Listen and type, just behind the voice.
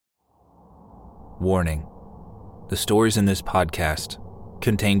Warning: the stories in this podcast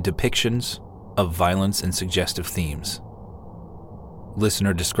contain depictions of violence and suggestive themes.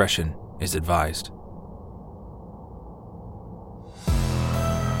 Listener discretion is advised.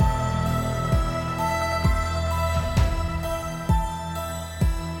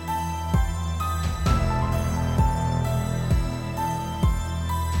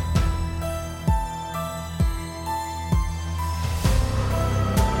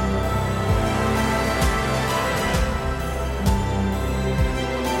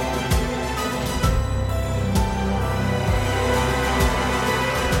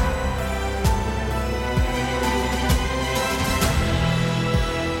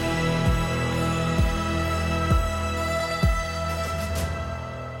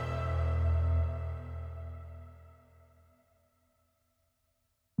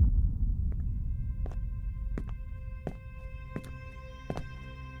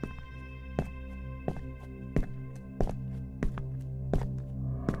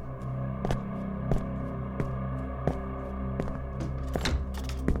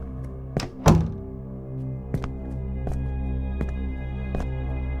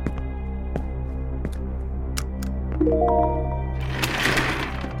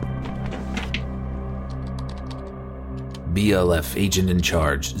 BLF Agent in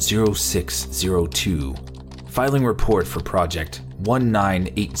Charge 0602, filing report for Project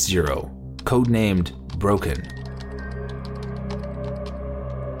 1980, codenamed Broken.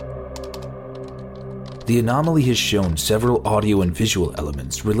 The anomaly has shown several audio and visual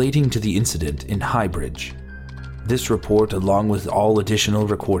elements relating to the incident in Highbridge. This report, along with all additional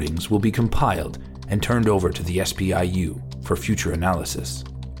recordings, will be compiled and turned over to the SPIU for future analysis.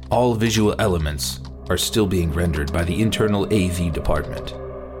 All visual elements are still being rendered by the internal AV department.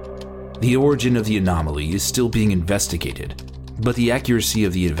 The origin of the anomaly is still being investigated, but the accuracy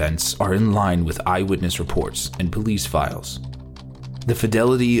of the events are in line with eyewitness reports and police files. The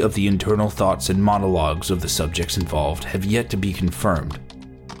fidelity of the internal thoughts and monologues of the subjects involved have yet to be confirmed,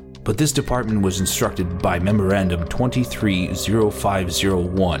 but this department was instructed by Memorandum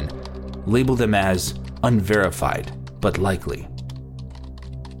 230501, label them as unverified but likely.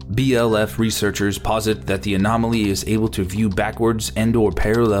 BLF researchers posit that the anomaly is able to view backwards and/or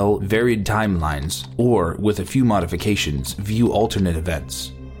parallel varied timelines, or, with a few modifications, view alternate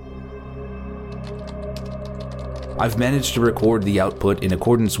events. I've managed to record the output in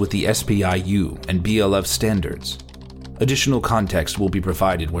accordance with the SPIU and BLF standards. Additional context will be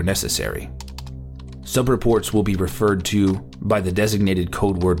provided where necessary. Subreports will be referred to by the designated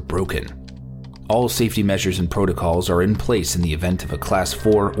code word Broken. All safety measures and protocols are in place in the event of a Class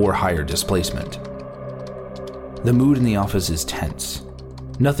 4 or higher displacement. The mood in the office is tense.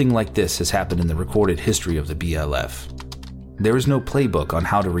 Nothing like this has happened in the recorded history of the BLF. There is no playbook on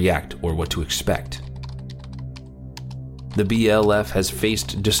how to react or what to expect. The BLF has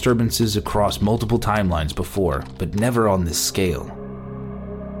faced disturbances across multiple timelines before, but never on this scale.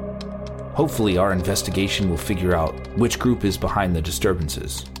 Hopefully, our investigation will figure out which group is behind the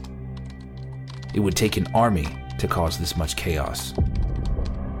disturbances. It would take an army to cause this much chaos.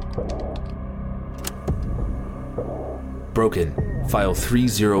 Broken, File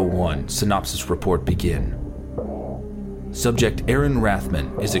 301, Synopsis Report begin. Subject Aaron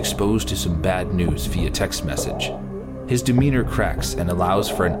Rathman is exposed to some bad news via text message. His demeanor cracks and allows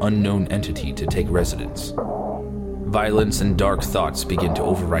for an unknown entity to take residence. Violence and dark thoughts begin to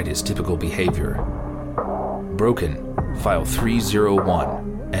override his typical behavior. Broken, File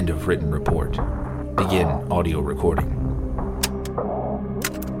 301, end of written report. Begin audio recording.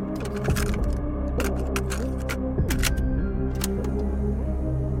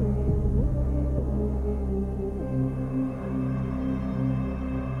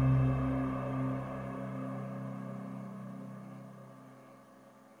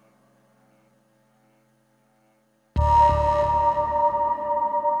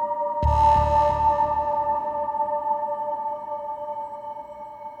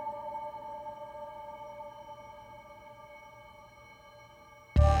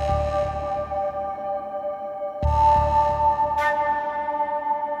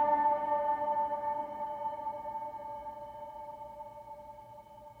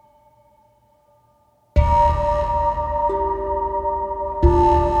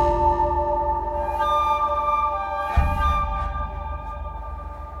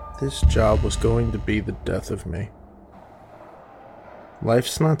 This job was going to be the death of me.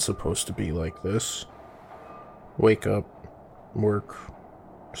 Life's not supposed to be like this. Wake up, work,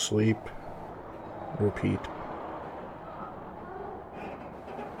 sleep, repeat.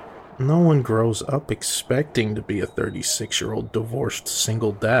 No one grows up expecting to be a 36-year-old divorced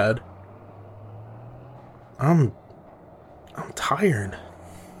single dad. I'm tired.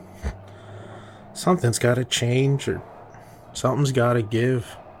 Something's gotta change, or something's gotta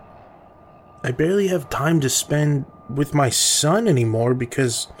give. I barely have time to spend with my son anymore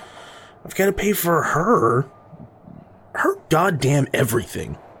because I've gotta pay for her goddamn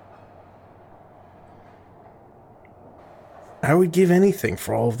everything. I would give anything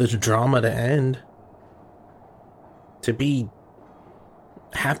for all of this drama to end. To be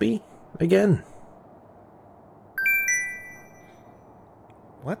happy again.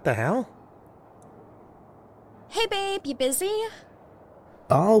 What the hell? Hey babe, you busy?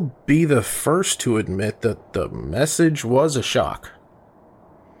 I'll be the first to admit that the message was a shock.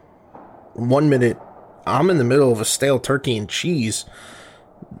 1 minute, I'm in the middle of a stale turkey and cheese.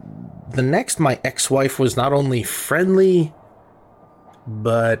 The next, my ex-wife was not only friendly,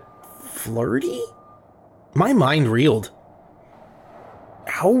 but flirty? My mind reeled.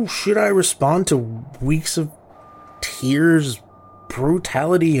 How should I respond to weeks of tears,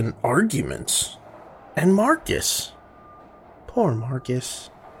 brutality, and arguments? And Marcus. Poor Marcus.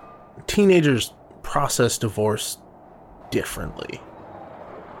 Teenagers process divorce differently.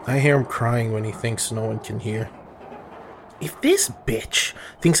 I hear him crying when he thinks no one can hear. If this bitch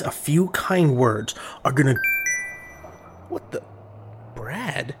thinks a few kind words are gonna... What the...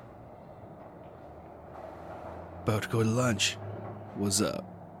 Brad? About to go to lunch. What's up?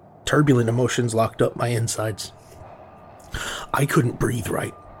 Turbulent emotions locked up my insides. I couldn't breathe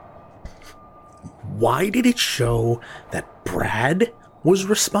right. Why did it show that Brad was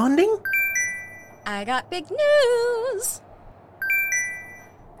responding? I got big news!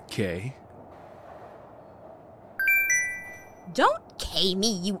 Okay. Don't K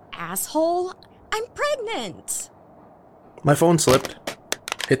me, you asshole! I'm pregnant! My phone slipped,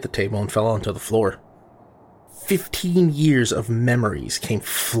 hit the table, and fell onto the floor. 15 years of memories came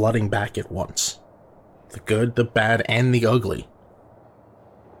flooding back at once. The good, the bad, and the ugly.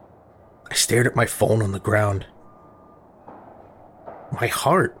 I stared at my phone on the ground. My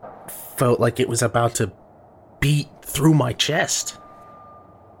heart felt like it was about to beat through my chest.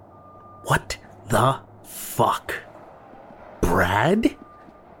 What the fuck? Brad?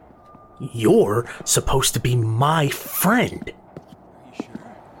 You're supposed to be my friend. Are you sure?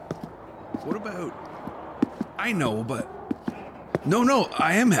 What about... I know, but... No,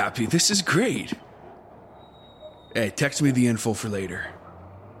 I am happy. This is great. Hey, text me the info for later.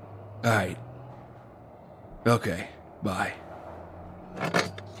 Alright. Okay, bye.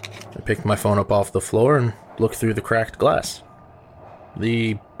 I picked my phone up off the floor and looked through the cracked glass.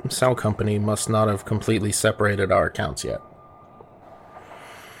 The cell company must not have completely separated our accounts yet.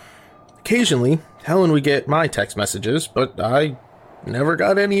 Occasionally, Helen would get my text messages, but I never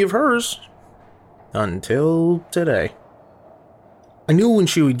got any of hers. Until today. I knew when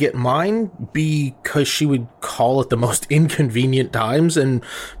she would get mine because she would call at the most inconvenient times and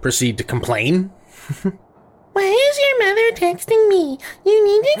proceed to complain. Why is your mother texting me? You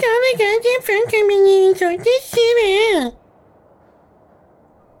need to call the goddamn phone company and sort this shit out.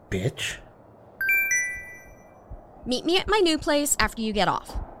 Bitch. Meet me at my new place after you get off.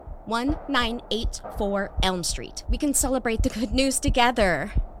 1984 Elm Street. We can celebrate the good news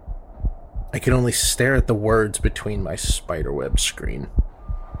together. I could only stare at the words between my spiderweb screen.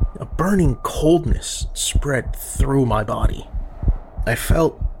 A burning coldness spread through my body. I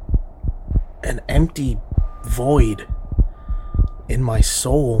felt an empty void in my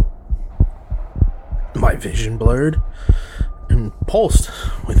soul. My vision blurred and pulsed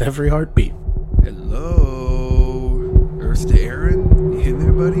with every heartbeat. Hello? Earth to Aaron? You in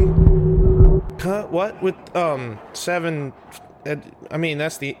there, buddy? What? With, 7... I mean,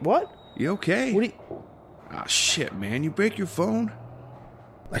 that's the... What? You okay? What do you... Ah, shit, man. You break your phone?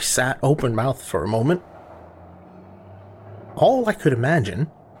 I sat open-mouthed for a moment. All I could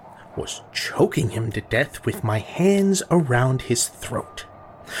imagine was choking him to death with my hands around his throat.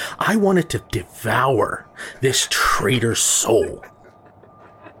 I wanted to devour this traitor's soul.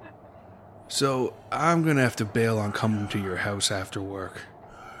 So, I'm gonna have to bail on coming to your house after work.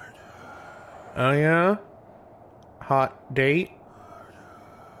 Oh, yeah? Hot date?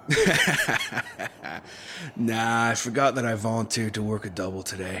 Nah, I forgot that I volunteered to work a double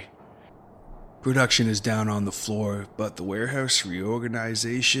today. Production is down on the floor, but the warehouse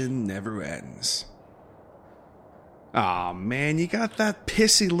reorganization never ends. Aw, man, you got that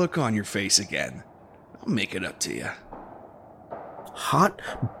pissy look on your face again. I'll make it up to you. Hot,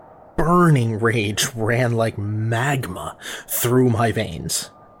 burning rage ran like magma through my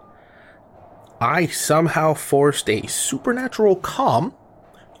veins. I somehow forced a supernatural calm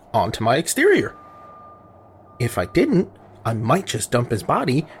onto my exterior. If I didn't, I might just dump his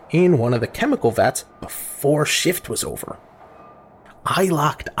body in one of the chemical vats before shift was over. I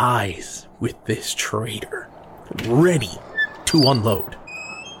locked eyes with this traitor, ready to unload.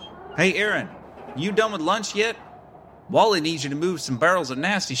 Hey, Aaron, you done with lunch yet? Wally needs you to move some barrels of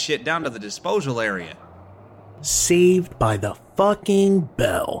nasty shit down to the disposal area. Saved by the fucking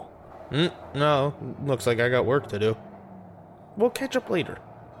bell. No, looks like I got work to do. We'll catch up later.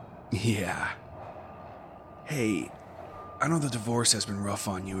 Yeah. Hey, I know the divorce has been rough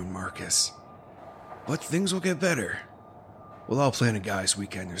on you and Marcus, but things will get better. We'll all plan a guy's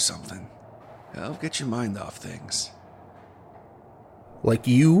weekend or something. I'll get your mind off things. Like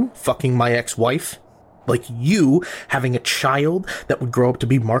you fucking my ex-wife? Like you having a child that would grow up to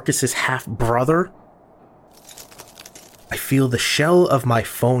be Marcus's half-brother? I feel the shell of my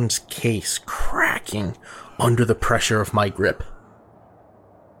phone's case cracking under the pressure of my grip.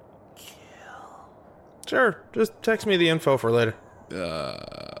 Sure, just text me the info for later.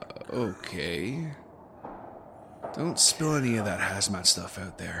 Okay. Don't spill any of that hazmat stuff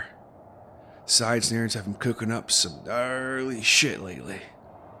out there. Side snares have been cooking up some gnarly shit lately.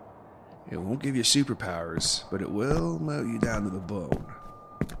 It won't give you superpowers, but it will melt you down to the bone.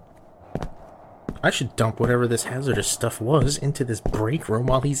 I should dump whatever this hazardous stuff was into this break room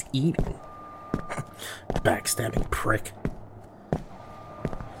while he's eating. Backstabbing prick.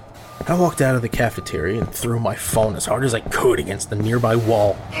 I walked out of the cafeteria and threw my phone as hard as I could against the nearby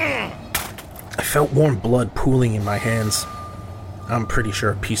wall. I felt warm blood pooling in my hands. I'm pretty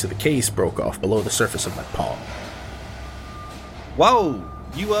sure a piece of the case broke off below the surface of my palm. Whoa,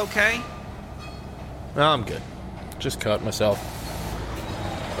 you okay? No, I'm good. Just cut myself.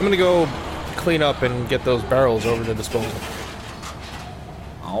 I'm gonna go clean up and get those barrels over to disposal.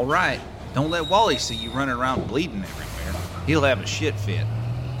 All right. Don't let Wally see you running around bleeding everywhere. He'll have a shit fit.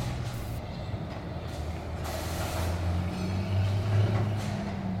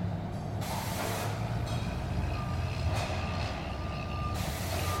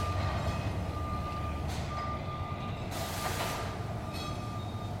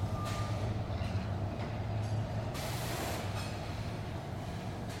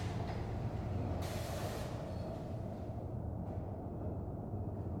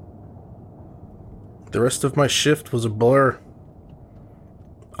 The rest of my shift was a blur.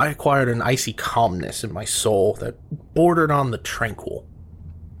 I acquired an icy calmness in my soul that bordered on the tranquil.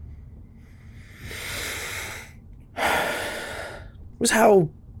 It was how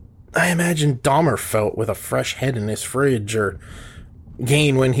I imagined Dahmer felt with a fresh head in his fridge, or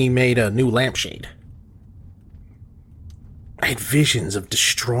Gain when he made a new lampshade. I had visions of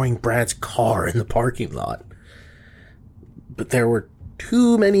destroying Brad's car in the parking lot. But there were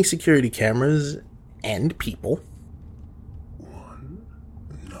too many security cameras and people.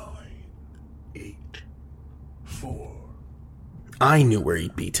 1984. I knew where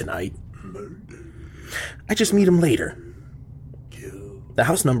he'd be tonight. I just meet him later. The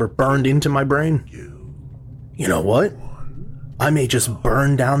house number burned into my brain. You know what? I may just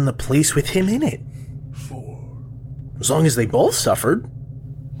burn down the place with him in it. As long as they both suffered,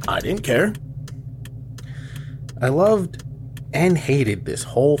 I didn't care. I loved and hated this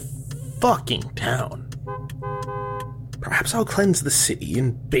whole fucking town. Perhaps I'll cleanse the city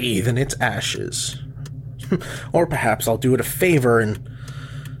and bathe in its ashes. Or perhaps I'll do it a favor and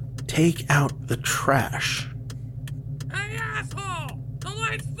take out the trash. Hey, asshole! The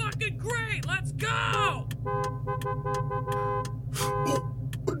light's fucking great! Let's go! Oh,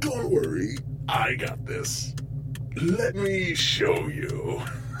 don't worry, I got this. Let me show you.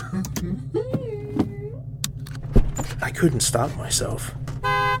 I couldn't stop myself.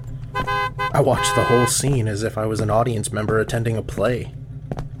 I watched the whole scene as if I was an audience member attending a play.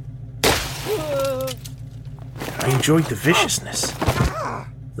 I enjoyed the viciousness,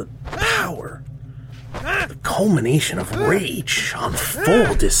 the power, the culmination of rage on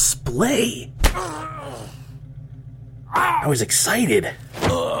full display. I was excited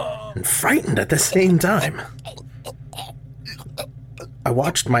and frightened at the same time. I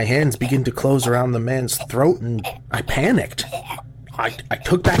watched my hands begin to close around the man's throat, and I panicked. I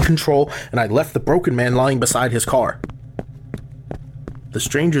took back control, and I left the broken man lying beside his car. The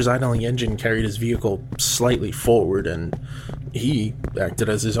stranger's idling engine carried his vehicle slightly forward, and he acted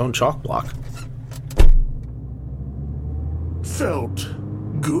as his own chalk block. Felt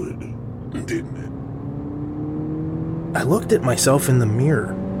good, didn't it? I looked at myself in the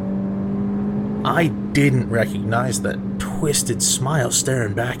mirror. I didn't recognize that twisted smile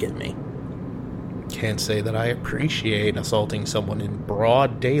staring back at me. Can't say that I appreciate assaulting someone in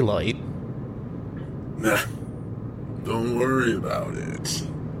broad daylight. Nah, don't worry about it.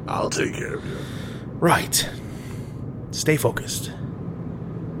 I'll take care of you. Right. Stay focused.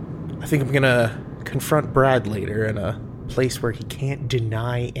 I think I'm gonna confront Brad later in a place where he can't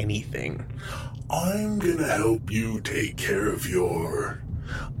deny anything. I'm gonna help you take care of your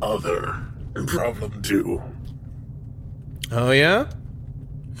other problem too. Oh, yeah?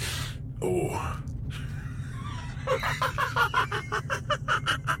 Oh.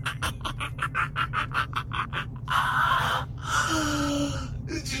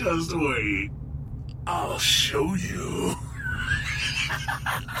 Just wait. I'll show you.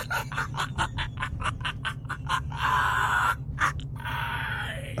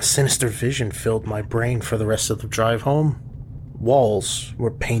 A sinister vision filled my brain for the rest of the drive home. Walls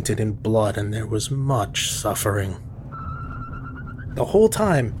were painted in blood and there was much suffering. The whole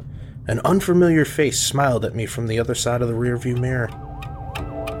time, an unfamiliar face smiled at me from the other side of the rearview mirror.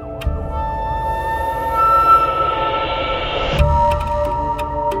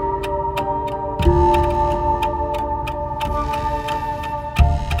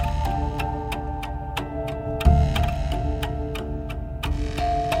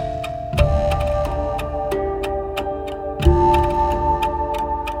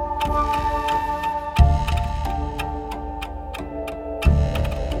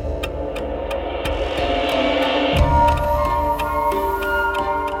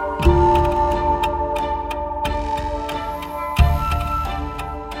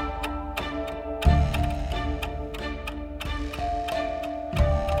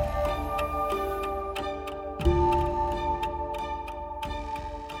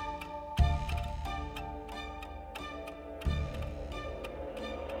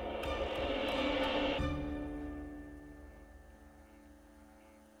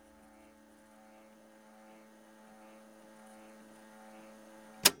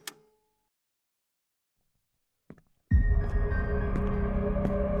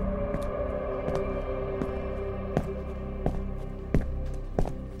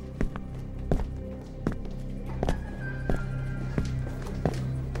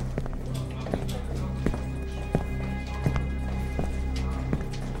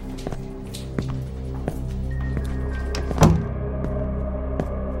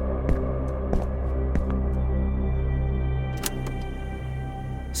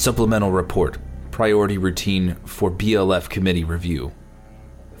 Supplemental report. Priority routine for BLF committee review.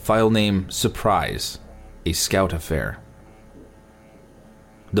 File name Surprise. A scout affair.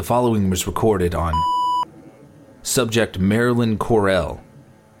 The following was recorded on subject Marilyn Corell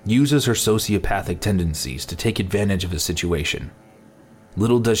uses her sociopathic tendencies to take advantage of a situation.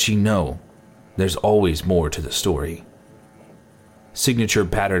 Little does she know, there's always more to the story. Signature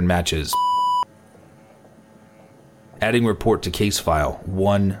pattern matches. Adding report to case file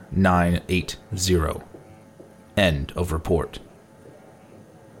 1980. End of report.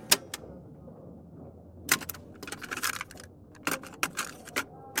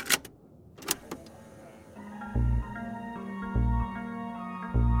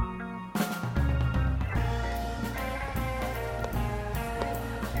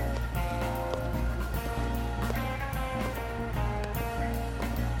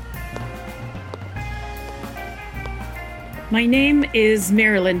 My name is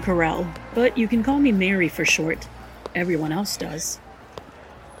Marilyn Corell, but you can call me Mary for short. Everyone else does.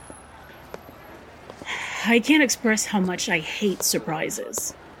 I can't express how much I hate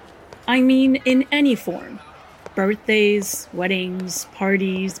surprises. I mean, in any form. Birthdays, weddings,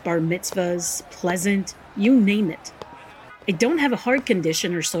 parties, bar mitzvahs, pleasant, you name it. I don't have a heart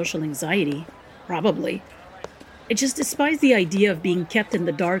condition or social anxiety. Probably. I just despise the idea of being kept in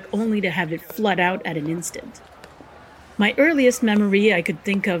the dark only to have it flood out at an instant. My earliest memory I could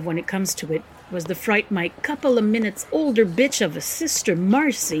think of when it comes to it was the fright my couple of minutes older bitch of a sister,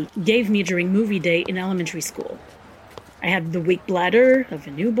 Marcy, gave me during movie day in elementary school. I had the weak bladder of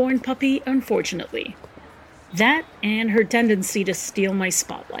a newborn puppy, unfortunately. That and her tendency to steal my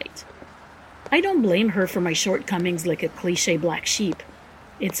spotlight. I don't blame her for my shortcomings like a cliche black sheep.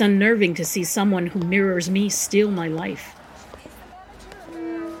 It's unnerving to see someone who mirrors me steal my life.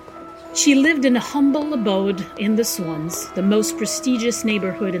 She lived in a humble abode in the Swans, the most prestigious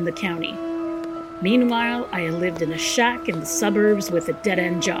neighborhood in the county. Meanwhile, I lived in a shack in the suburbs with a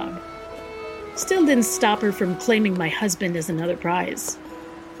dead-end job. Still didn't stop her from claiming my husband as another prize.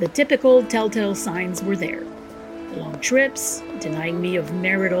 The typical telltale signs were there. The long trips, denying me of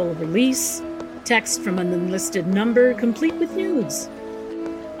marital release, text from an unlisted number complete with nudes.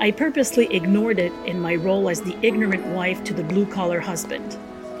 I purposely ignored it in my role as the ignorant wife to the blue-collar husband.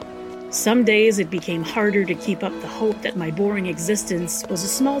 Some days it became harder to keep up the hope that my boring existence was a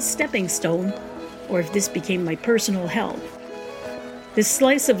small stepping stone, or if this became my personal hell. This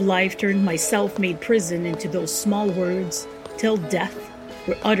slice of life turned my self-made prison into those small words, "till death,"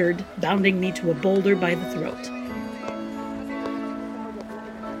 were uttered, bounding me to a boulder by the throat.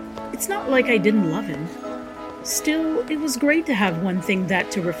 It's not like I didn't love him. Still, it was great to have one thing that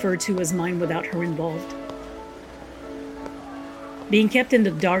to refer to as mine without her involved. Being kept in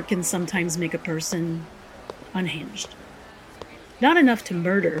the dark can sometimes make a person unhinged. Not enough to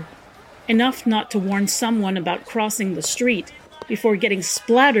murder, enough not to warn someone about crossing the street before getting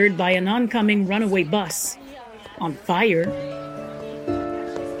splattered by an oncoming runaway bus. On fire.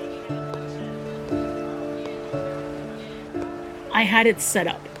 I had it set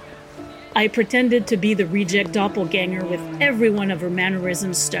up. I pretended to be the reject doppelganger with every one of her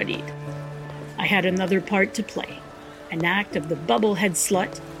mannerisms studied. I had another part to play, an act of the bubblehead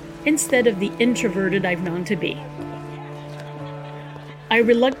slut instead of the introverted I've known to be. I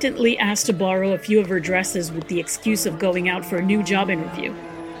reluctantly asked to borrow a few of her dresses with the excuse of going out for a new job interview.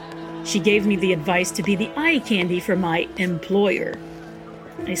 She gave me the advice to be the eye candy for my employer.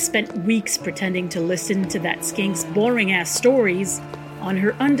 I spent weeks pretending to listen to that skink's boring-ass stories on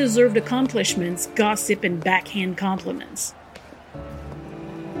her undeserved accomplishments, gossip, and backhand compliments.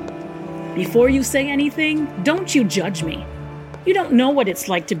 Before you say anything, don't you judge me. You don't know what it's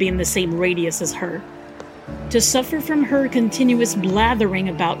like to be in the same radius as her. To suffer from her continuous blathering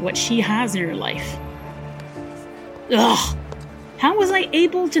about what she has in her life. Ugh! How was I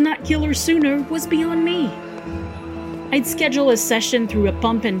able to not kill her sooner was beyond me. I'd schedule a session through a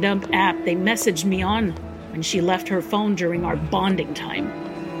pump and dump app they messaged me on when she left her phone during our bonding time.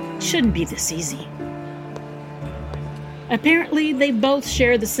 It shouldn't be this easy. Apparently, they both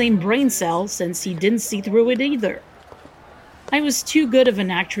share the same brain cell since he didn't see through it either. I was too good of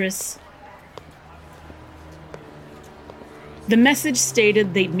an actress. The message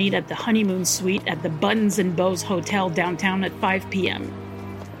stated they'd meet at the honeymoon suite at the Buttons and Bows Hotel downtown at 5 p.m.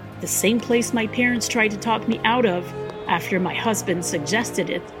 The same place my parents tried to talk me out of after my husband suggested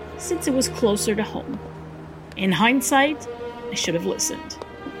it, since it was closer to home. In hindsight, I should have listened.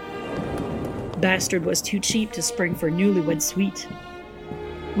 Bastard was too cheap to spring for newlywed suite.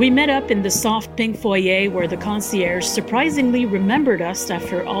 We met up in the soft pink foyer where the concierge surprisingly remembered us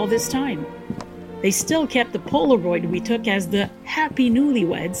after all this time. They still kept the Polaroid we took as the happy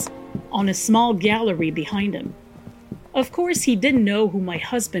newlyweds on a small gallery behind him. Of course, he didn't know who my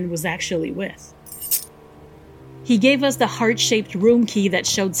husband was actually with. He gave us the heart-shaped room key that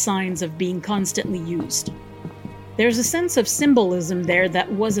showed signs of being constantly used. There's a sense of symbolism there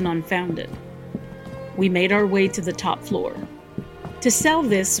that wasn't unfounded. We made our way to the top floor. To sell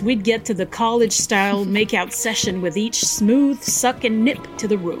this, we'd get to the college-style make-out session with each smooth suck and nip to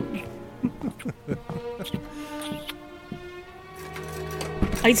the room.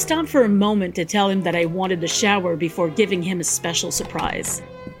 I'd stopped for a moment to tell him that I wanted a shower before giving him a special surprise.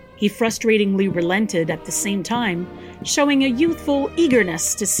 He frustratingly relented at the same time, showing a youthful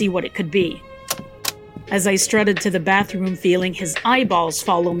eagerness to see what it could be. As I strutted to the bathroom feeling his eyeballs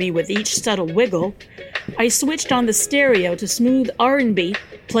follow me with each subtle wiggle, I switched on the stereo to smooth R&B,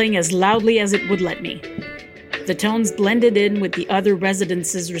 playing as loudly as it would let me. The tones blended in with the other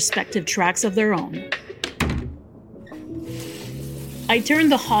residents' respective tracks of their own. I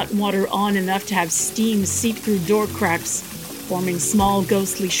turned the hot water on enough to have steam seep through door cracks, forming small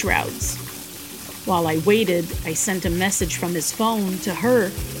ghostly shrouds. While I waited, I sent a message from his phone to her,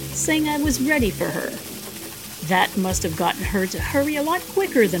 saying I was ready for her. That must have gotten her to hurry a lot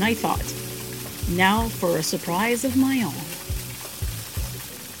quicker than I thought. Now for a surprise of my own.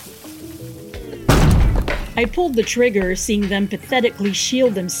 I pulled the trigger, seeing them pathetically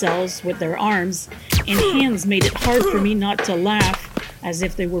shield themselves with their arms, and hands made it hard for me not to laugh, as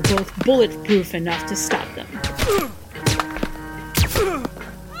if they were both bulletproof enough to stop them.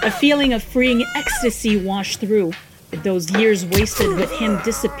 A feeling of freeing ecstasy washed through, with those years wasted with him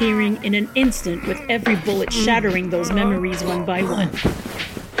disappearing in an instant with every bullet shattering those memories one by one.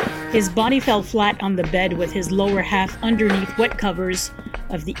 His body fell flat on the bed with his lower half underneath wet covers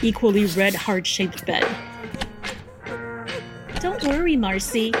of the equally red heart-shaped bed. Don't worry,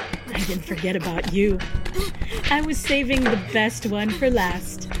 Marcy. I didn't forget about you. I was saving the best one for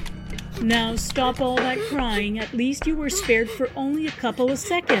last. Now stop all that crying. At least you were spared for only a couple of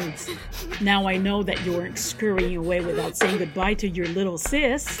seconds. Now I know that you weren't scurrying away without saying goodbye to your little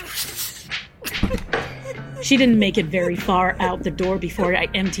sis. She didn't make it very far out the door before I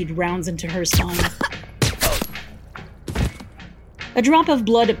emptied rounds into her spine. A drop of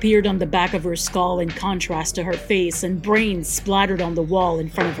blood appeared on the back of her skull in contrast to her face, and brains splattered on the wall in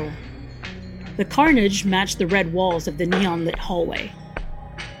front of her. The carnage matched the red walls of the neon-lit hallway.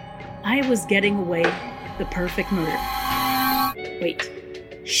 I was getting away the perfect murder. Wait.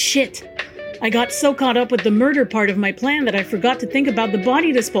 Shit. I got so caught up with the murder part of my plan that I forgot to think about the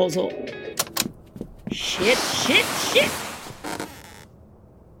body disposal. Shit.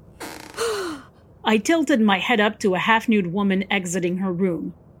 I tilted my head up to a half-nude woman exiting her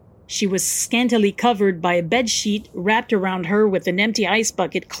room. She was scantily covered by a bedsheet wrapped around her with an empty ice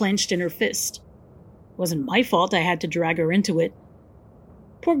bucket clenched in her fist. It wasn't my fault I had to drag her into it.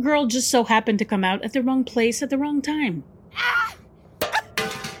 Poor girl just so happened to come out at the wrong place at the wrong time.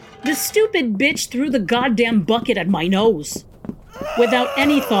 The stupid bitch threw the goddamn bucket at my nose. Without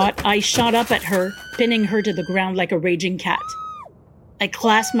any thought, I shot up at her, pinning her to the ground like a raging cat. I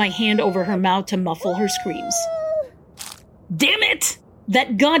clasped my hand over her mouth to muffle her screams. Damn it!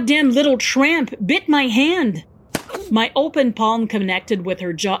 That goddamn little tramp bit my hand! My open palm connected with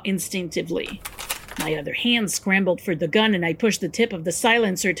her jaw instinctively. My other hand scrambled for the gun and I pushed the tip of the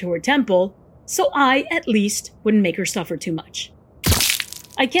silencer to her temple, so I, at least, wouldn't make her suffer too much.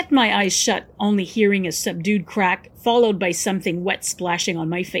 I kept my eyes shut, only hearing a subdued crack, followed by something wet splashing on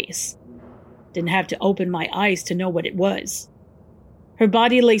my face. Didn't have to open my eyes to know what it was. Her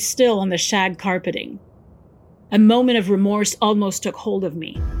body lay still on the shag carpeting. A moment of remorse almost took hold of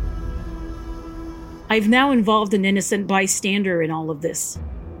me. I've now involved an innocent bystander in all of this.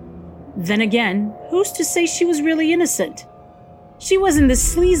 Then again, who's to say she was really innocent? She was in this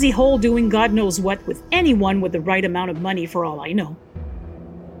sleazy hole doing God knows what with anyone with the right amount of money for all I know.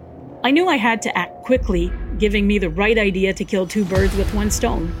 I knew I had to act quickly, giving me the right idea to kill two birds with one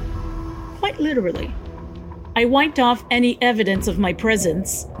stone. Quite literally. I wiped off any evidence of my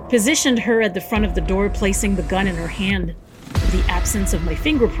presence, positioned her at the front of the door, placing the gun in her hand. The absence of my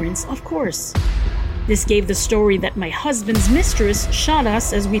fingerprints, of course. This gave the story that my husband's mistress shot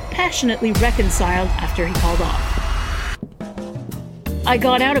us as we passionately reconciled after he called off. I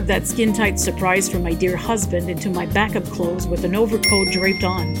got out of that skin-tight surprise from my dear husband into my backup clothes with an overcoat draped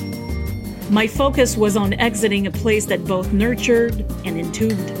on. My focus was on exiting a place that both nurtured and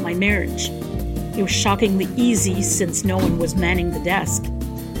entombed my marriage. It was shockingly easy since no one was manning the desk.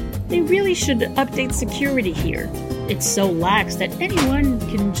 They really should update security here. It's so lax that anyone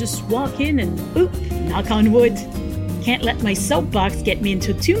can just walk in and, knock on wood. Can't let my soapbox get me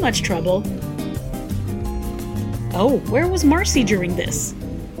into too much trouble. Oh, where was Marcy during this?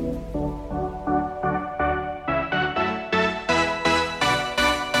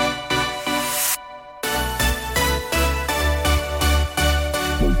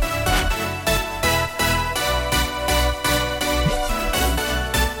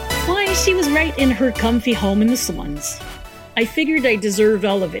 She was right in her comfy home in the slums. I figured I deserved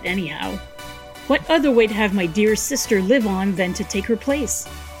all of it anyhow. What other way to have my dear sister live on than to take her place?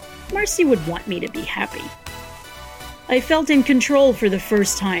 Marcy would want me to be happy. I felt in control for the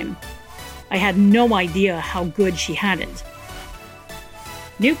first time. I had no idea how good she had it.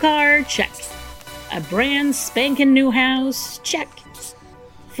 New car, check. A brand spanking new house, check.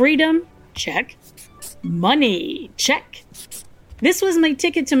 Freedom, check. Money, check. This was my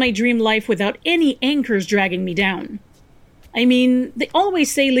ticket to my dream life without any anchors dragging me down. I mean, they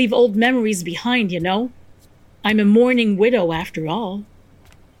always say leave old memories behind, you know? I'm a mourning widow after all.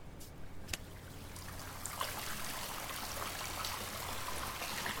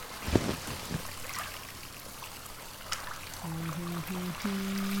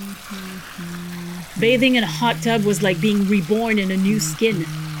 Bathing in a hot tub was like being reborn in a new skin.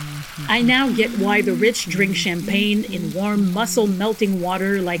 I now get why the rich drink champagne in warm, muscle-melting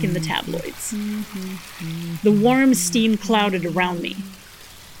water like in the tabloids. The warm steam clouded around me.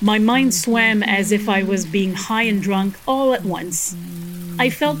 My mind swam as if I was being high and drunk all at once. I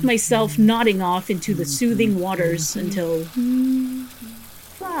felt myself nodding off into the soothing waters until...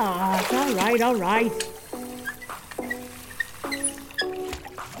 all right.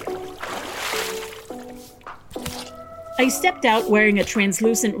 I stepped out wearing a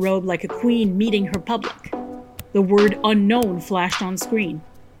translucent robe like a queen meeting her public. The word unknown flashed on screen.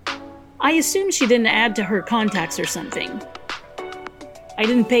 I assumed she didn't add to her contacts or something. I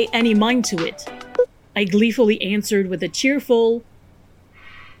didn't pay any mind to it. I gleefully answered with a cheerful,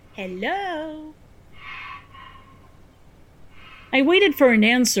 "Hello." I waited for an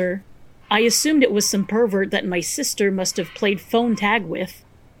answer. I assumed it was some pervert that my sister must have played phone tag with.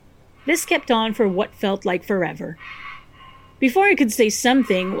 This kept on for what felt like forever. Before I could say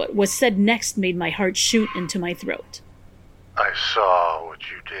something, what was said next made my heart shoot into my throat. I saw what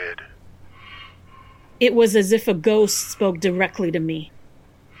you did. It was as if a ghost spoke directly to me.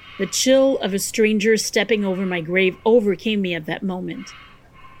 The chill of a stranger stepping over my grave overcame me at that moment.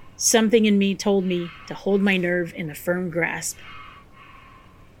 Something in me told me to hold my nerve in a firm grasp.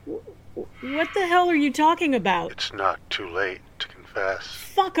 What the hell are you talking about? It's not too late to confess.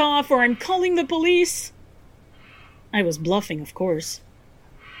 Fuck off or I'm calling the police! I was bluffing, of course.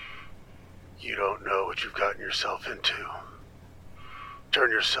 You don't know what you've gotten yourself into.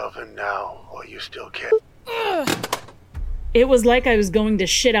 Turn yourself in now while you still can. It was like I was going to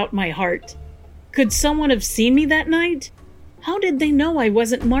shit out my heart. Could someone have seen me that night? How did they know I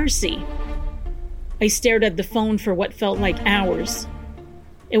wasn't Marcy? I stared at the phone for what felt like hours.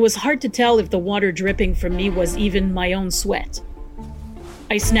 It was hard to tell if the water dripping from me was even my own sweat.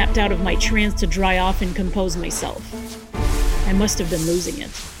 I snapped out of my trance to dry off and compose myself. I must have been losing it.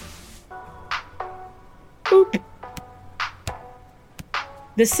 Boop.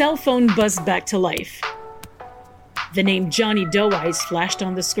 The cell phone buzzed back to life. The name Johnny Doe-Eyes flashed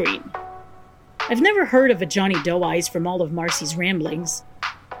on the screen. I've never heard of a Johnny Doe-Eyes from all of Marcy's ramblings.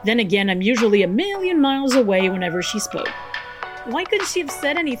 Then again, I'm usually a million miles away whenever she spoke. Why couldn't she have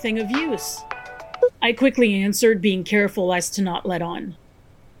said anything of use? I quickly answered, being careful as to not let on.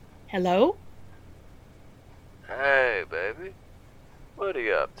 Hello? Hey, baby. What are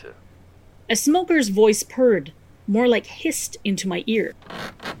you up to? A smoker's voice purred, more like hissed into my ear.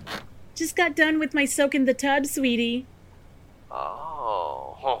 Just got done with my soak in the tub, sweetie.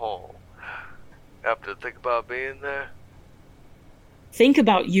 Oh. Have to think about being there? Think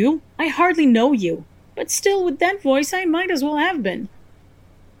about you? I hardly know you. But still, with that voice, I might as well have been.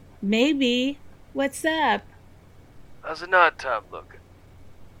 Maybe. What's up? How's the night time looking?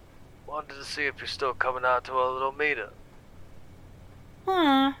 Wanted to see if you're still coming out to our little meetup.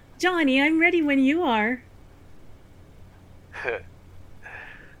 Aw, Johnny, I'm ready when you are.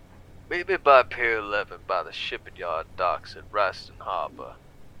 Meet me by Pier 11 by the shipping yard docks at Raston Harbor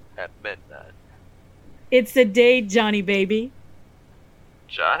at midnight. It's a date, Johnny baby.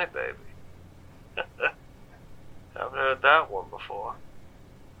 Johnny baby? Haven't heard that one before.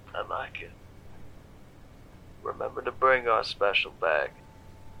 I like it. Remember to bring our special bag.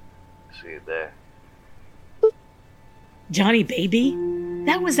 See you there. Johnny baby?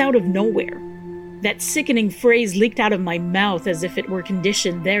 That was out of nowhere. That sickening phrase leaked out of my mouth as if it were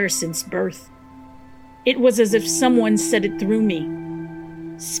conditioned there since birth. It was as if someone said it through me.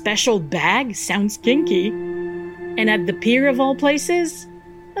 Special bag? Sounds kinky. And at the pier of all places?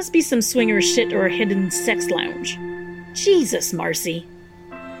 Must be some swinger shit or a hidden sex lounge. Jesus, Marcy.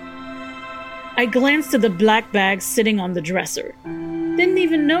 I glanced at the black bag sitting on the dresser. Didn't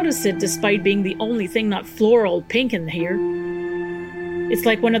even notice it despite being the only thing not floral pink in here. It's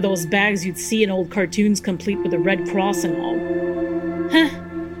like one of those bags you'd see in old cartoons complete with a red cross and all. Huh,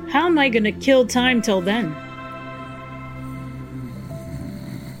 how am I gonna kill time till then?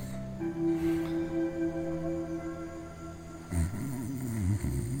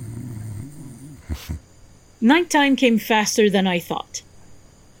 Nighttime came faster than I thought.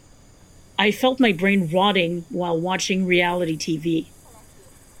 I felt my brain rotting while watching reality TV.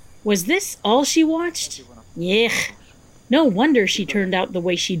 Was this all she watched? Yuck. No wonder she turned out the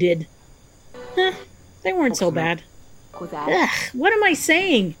way she did. They weren't so bad. Ugh, what am I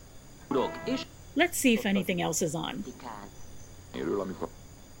saying? Let's see if anything else is on. The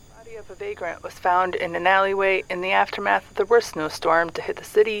body of a vagrant was found in an alleyway in the aftermath of the worst snowstorm to hit the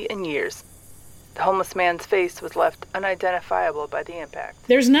city in years. The homeless man's face was left unidentifiable by the impact.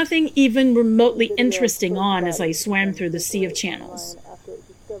 There's nothing even remotely interesting on as I swam through the sea of channels.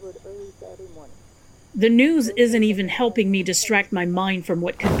 The news isn't even helping me distract my mind from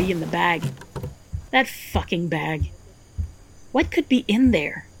what could be in the bag. That fucking bag. What could be in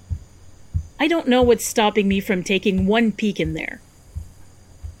there? I don't know what's stopping me from taking one peek in there.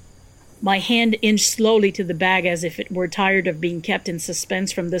 My hand inched slowly to the bag as if it were tired of being kept in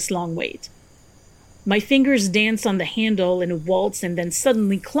suspense from this long wait. My fingers danced on the handle in a waltz and then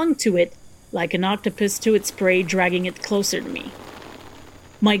suddenly clung to it like an octopus to its prey, dragging it closer to me.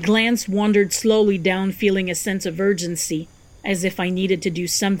 My glance wandered slowly down, feeling a sense of urgency, as if I needed to do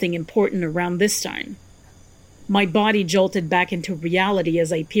something important around this time. My body jolted back into reality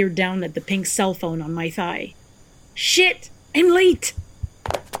as I peered down at the pink cell phone on my thigh. Shit! I'm late!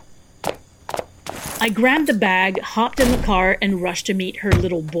 I grabbed the bag, hopped in the car, and rushed to meet her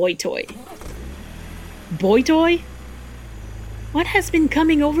little boy toy. Boy toy? What has been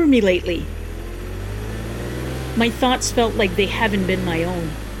coming over me lately? My thoughts felt like they haven't been my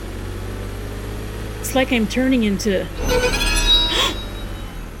own. It's like I'm turning into...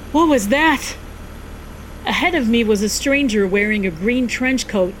 What was that? Ahead of me was a stranger wearing a green trench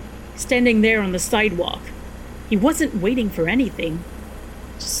coat, standing there on the sidewalk. He wasn't waiting for anything.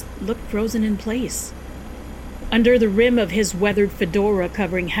 Just looked frozen in place. Under the rim of his weathered fedora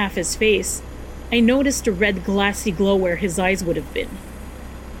covering half his face, I noticed a red glassy glow where his eyes would have been.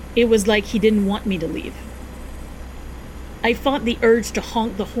 It was like he didn't want me to leave. I fought the urge to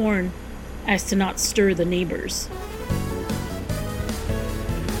honk the horn as to not stir the neighbors.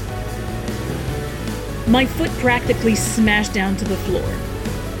 My foot practically smashed down to the floor,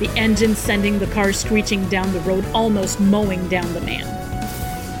 the engine sending the car screeching down the road, almost mowing down the man.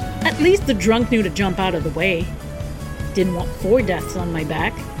 At least the drunk knew to jump out of the way. Didn't want 4 deaths on my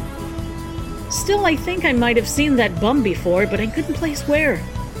back. Still, I think I might have seen that bum before, but I couldn't place where.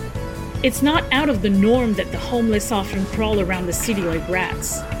 It's not out of the norm that the homeless often crawl around the city like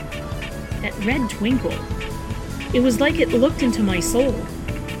rats. That red twinkle, it was like it looked into my soul.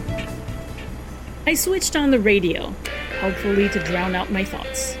 I switched on the radio, hopefully to drown out my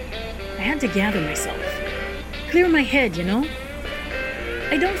thoughts. I had to gather myself. Clear my head, you know?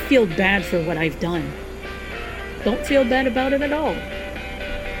 I don't feel bad for what I've done. Don't feel bad about it at all.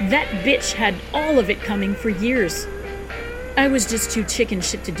 That bitch had all of it coming for years. I was just too chicken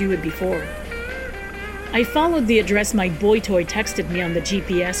shit to do it before. I followed the address my boy toy texted me on the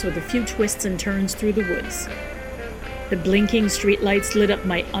GPS with a few twists and turns through the woods. The blinking streetlights lit up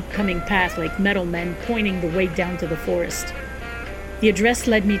my upcoming path like metal men pointing the way down to the forest. The address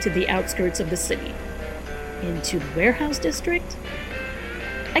led me to the outskirts of the city. Into the warehouse district?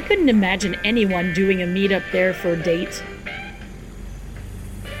 I couldn't imagine anyone doing a meetup there for a date.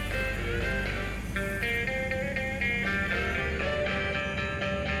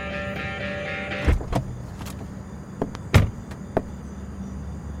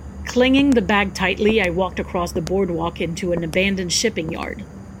 Clinging the bag tightly, I walked across the boardwalk into an abandoned shipping yard.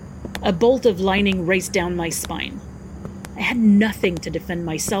 A bolt of lining raced down my spine. I had nothing to defend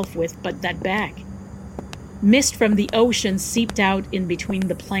myself with but that bag. Mist from the ocean seeped out in between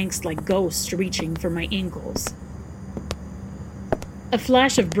the planks like ghosts reaching for my ankles. A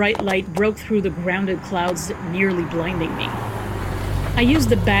flash of bright light broke through the grounded clouds, nearly blinding me. I used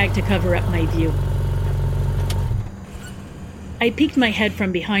the bag to cover up my view. I peeked my head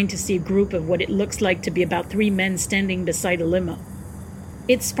from behind to see a group of what it looks like to be about 3 men standing beside a limo.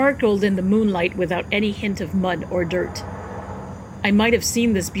 It sparkled in the moonlight without any hint of mud or dirt. I might have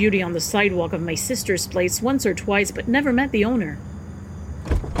seen this beauty on the sidewalk of my sister's place once or twice, but never met the owner.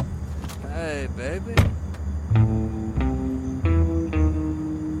 Hey, baby.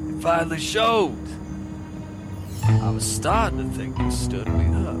 You finally showed. I was starting to think you stood me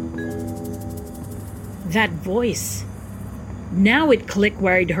up. That voice. Now it clicked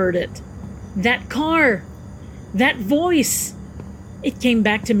where I'd heard it. That car! That voice! It came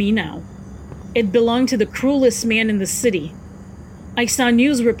back to me now. It belonged to the cruelest man in the city. I saw a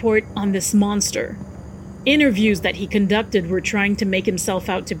news report on this monster. Interviews that he conducted were trying to make himself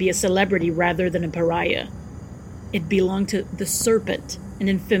out to be a celebrity rather than a pariah. It belonged to the Serpent, an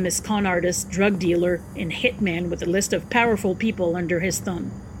infamous con artist, drug dealer, and hitman with a list of powerful people under his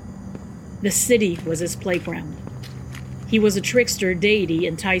thumb. The city was his playground. He was a trickster deity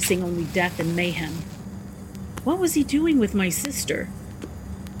enticing only death and mayhem. What was he doing with my sister?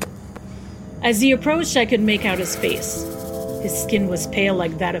 As he approached, I could make out his face. His skin was pale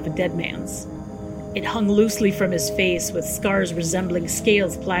like that of a dead man's. It hung loosely from his face with scars resembling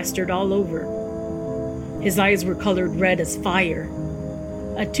scales plastered all over. His eyes were colored red as fire.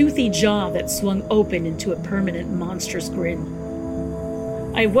 A toothy jaw that swung open into a permanent monstrous grin.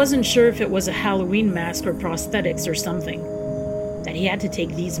 I wasn't sure if it was a Halloween mask or prosthetics or something. That he had to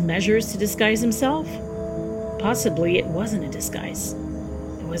take these measures to disguise himself? Possibly it wasn't a disguise.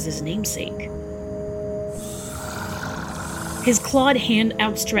 It was his namesake. His clawed hand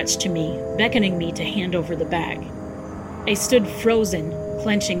outstretched to me, beckoning me to hand over the bag. I stood frozen,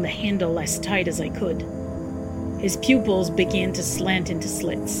 clenching the handle as tight as I could. His pupils began to slant into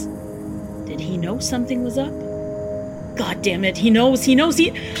slits. Did he know something was up? God damn it, he knows.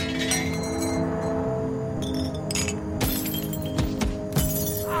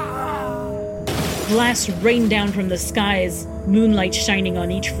 Glass rained down from the skies, moonlight shining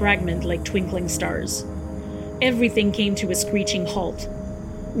on each fragment like twinkling stars. Everything came to a screeching halt.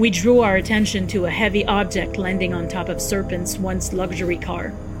 We drew our attention to a heavy object landing on top of Serpent's once luxury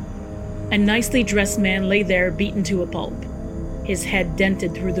car. A nicely dressed man lay there beaten to a pulp, his head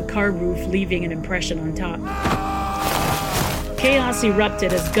dented through the car roof, leaving an impression on top. Chaos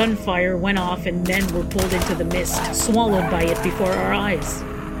erupted as gunfire went off and men were pulled into the mist, swallowed by it before our eyes.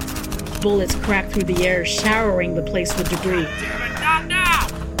 Bullets cracked through the air, showering the place with debris. Damn it, not now!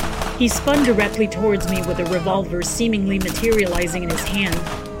 He spun directly towards me with a revolver seemingly materializing in his hand.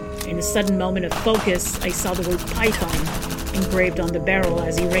 In a sudden moment of focus, I saw the word Python engraved on the barrel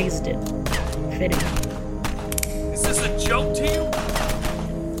as he raised it. Fitting. Is this a joke to you?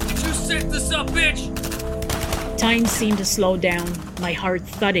 Did you set this up, bitch? Time seemed to slow down, my heart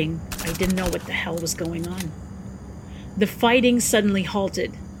thudding. I didn't know what the hell was going on. The fighting suddenly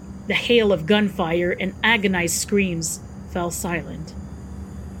halted. The hail of gunfire and agonized screams fell silent.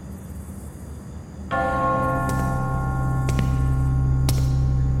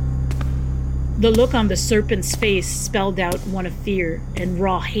 The look on the serpent's face spelled out one of fear and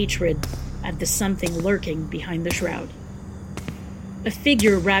raw hatred at the something lurking behind the shroud. A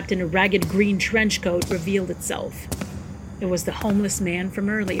figure wrapped in a ragged green trench coat revealed itself. It was the homeless man from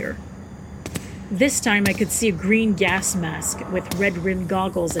earlier. This time I could see a green gas mask with red-rimmed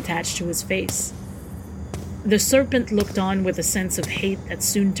goggles attached to his face. The serpent looked on with a sense of hate that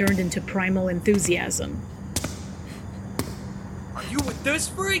soon turned into primal enthusiasm. Are you with this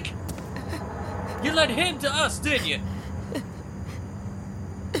freak? You led him to us, didn't you?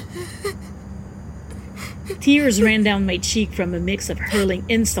 Tears ran down my cheek from a mix of hurling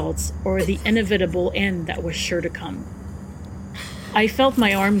insults or the inevitable end that was sure to come. I felt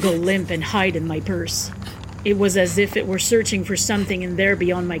my arm go limp and hide in my purse. It was as if it were searching for something in there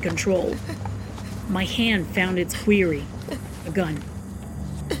beyond my control. My hand found its query, a gun.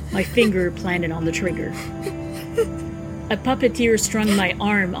 My finger planted on the trigger. A puppeteer strung my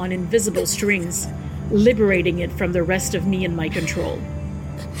arm on invisible strings, liberating it from the rest of me in my control.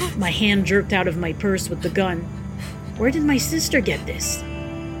 My hand jerked out of my purse with the gun. Where did my sister get this?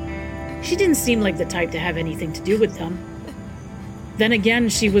 She didn't seem like the type to have anything to do with them. Then again,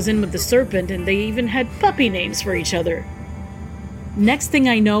 she was in with the serpent, and they even had puppy names for each other. Next thing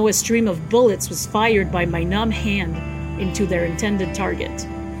I know, a stream of bullets was fired by my numb hand into their intended target.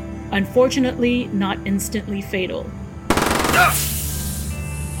 Unfortunately, not instantly fatal.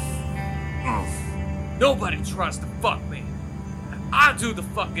 Nobody tries to fuck me. I do the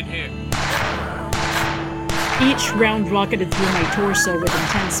fucking here. Each round rocketed through my torso with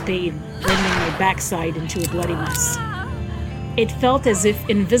intense pain, rending my backside into a bloody mess. It felt as if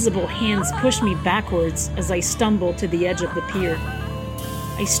invisible hands pushed me backwards as I stumbled to the edge of the pier.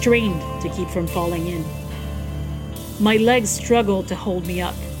 I strained to keep from falling in. My legs struggled to hold me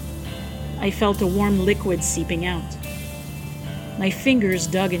up. I felt a warm liquid seeping out. My fingers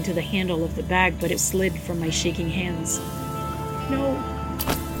dug into the handle of the bag, but it slid from my shaking hands. No.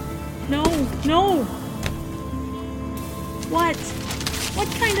 No, no! What? What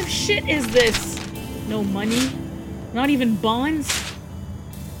kind of shit is this? No money? Not even bonds?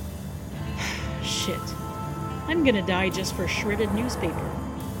 Shit. I'm gonna die just for shredded newspaper.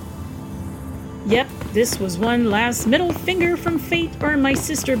 Yep, this was one last middle finger from fate or my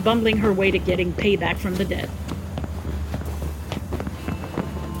sister bumbling her way to getting payback from the dead.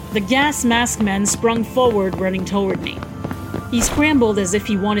 The gas mask man sprung forward, running toward me. He scrambled as if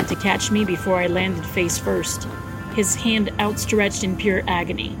he wanted to catch me before I landed face first, his hand outstretched in pure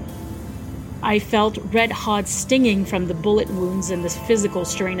agony. I felt red-hot stinging from the bullet wounds and the physical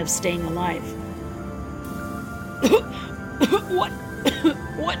strain of staying alive. What?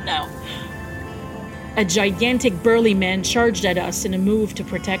 What now? A gigantic burly man charged at us in a move to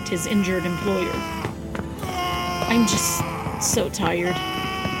protect his injured employer. I'm just so tired.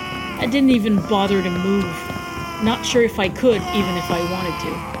 I didn't even bother to move. Not sure if I could, even if I wanted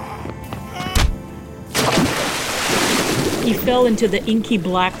to. He fell into the inky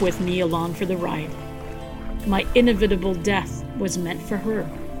black with me along for the ride. My inevitable death was meant for her.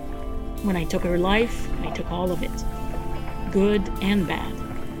 When I took her life, I took all of it. Good and bad.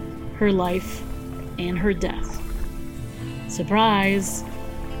 Her life and her death. Surprise!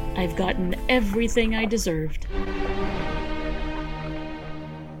 I've gotten everything I deserved.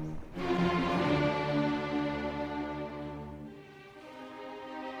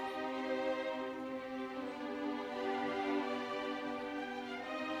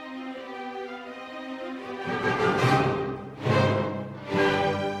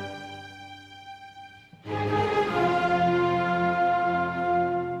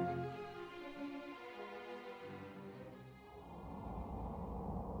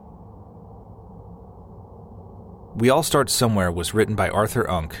 We All Start Somewhere was written by Arthur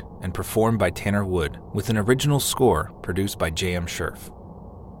Unk and performed by Tanner Wood, with an original score produced by J.M. Scherf.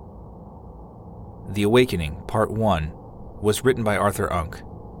 The Awakening, Part 1, was written by Arthur Unk,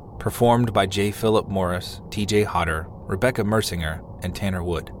 performed by J. Philip Morris, T.J. Hodder, Rebecca Mersinger, and Tanner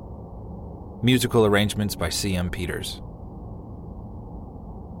Wood. Musical arrangements by C.M. Peters.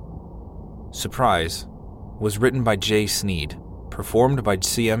 Surprise was written by Jay Sneed, performed by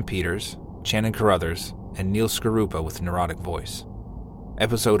C.M. Peters, Channing Carruthers, and Neil Skarupa with neurotic voice.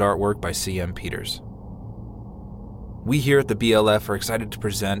 Episode artwork by C.M. Peters. We here at the BLF are excited to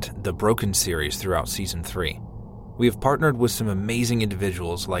present the Broken series throughout Season 3. We have partnered with some amazing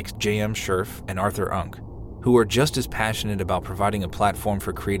individuals like J.M. Scherf and Arthur Unk. who are just as passionate about providing a platform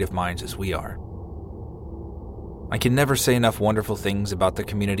for creative minds as we are. I can never say enough wonderful things about the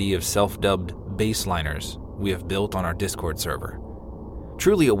community of self-dubbed baseliners we have built on our Discord server.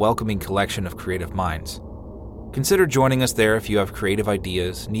 Truly a welcoming collection of creative minds. Consider joining us there if you have creative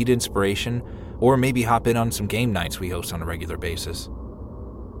ideas, need inspiration, or maybe hop in on some game nights we host on a regular basis.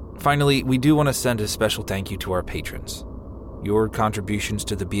 Finally, we do want to send a special thank you to our patrons. Your contributions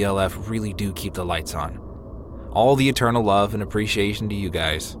to the BLF really do keep the lights on. All the eternal love and appreciation to you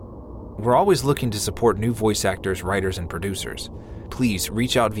guys. We're always looking to support new voice actors, writers, and producers. Please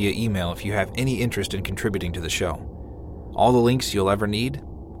reach out via email if you have any interest in contributing to the show. All the links you'll ever need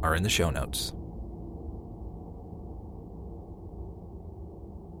are in the show notes.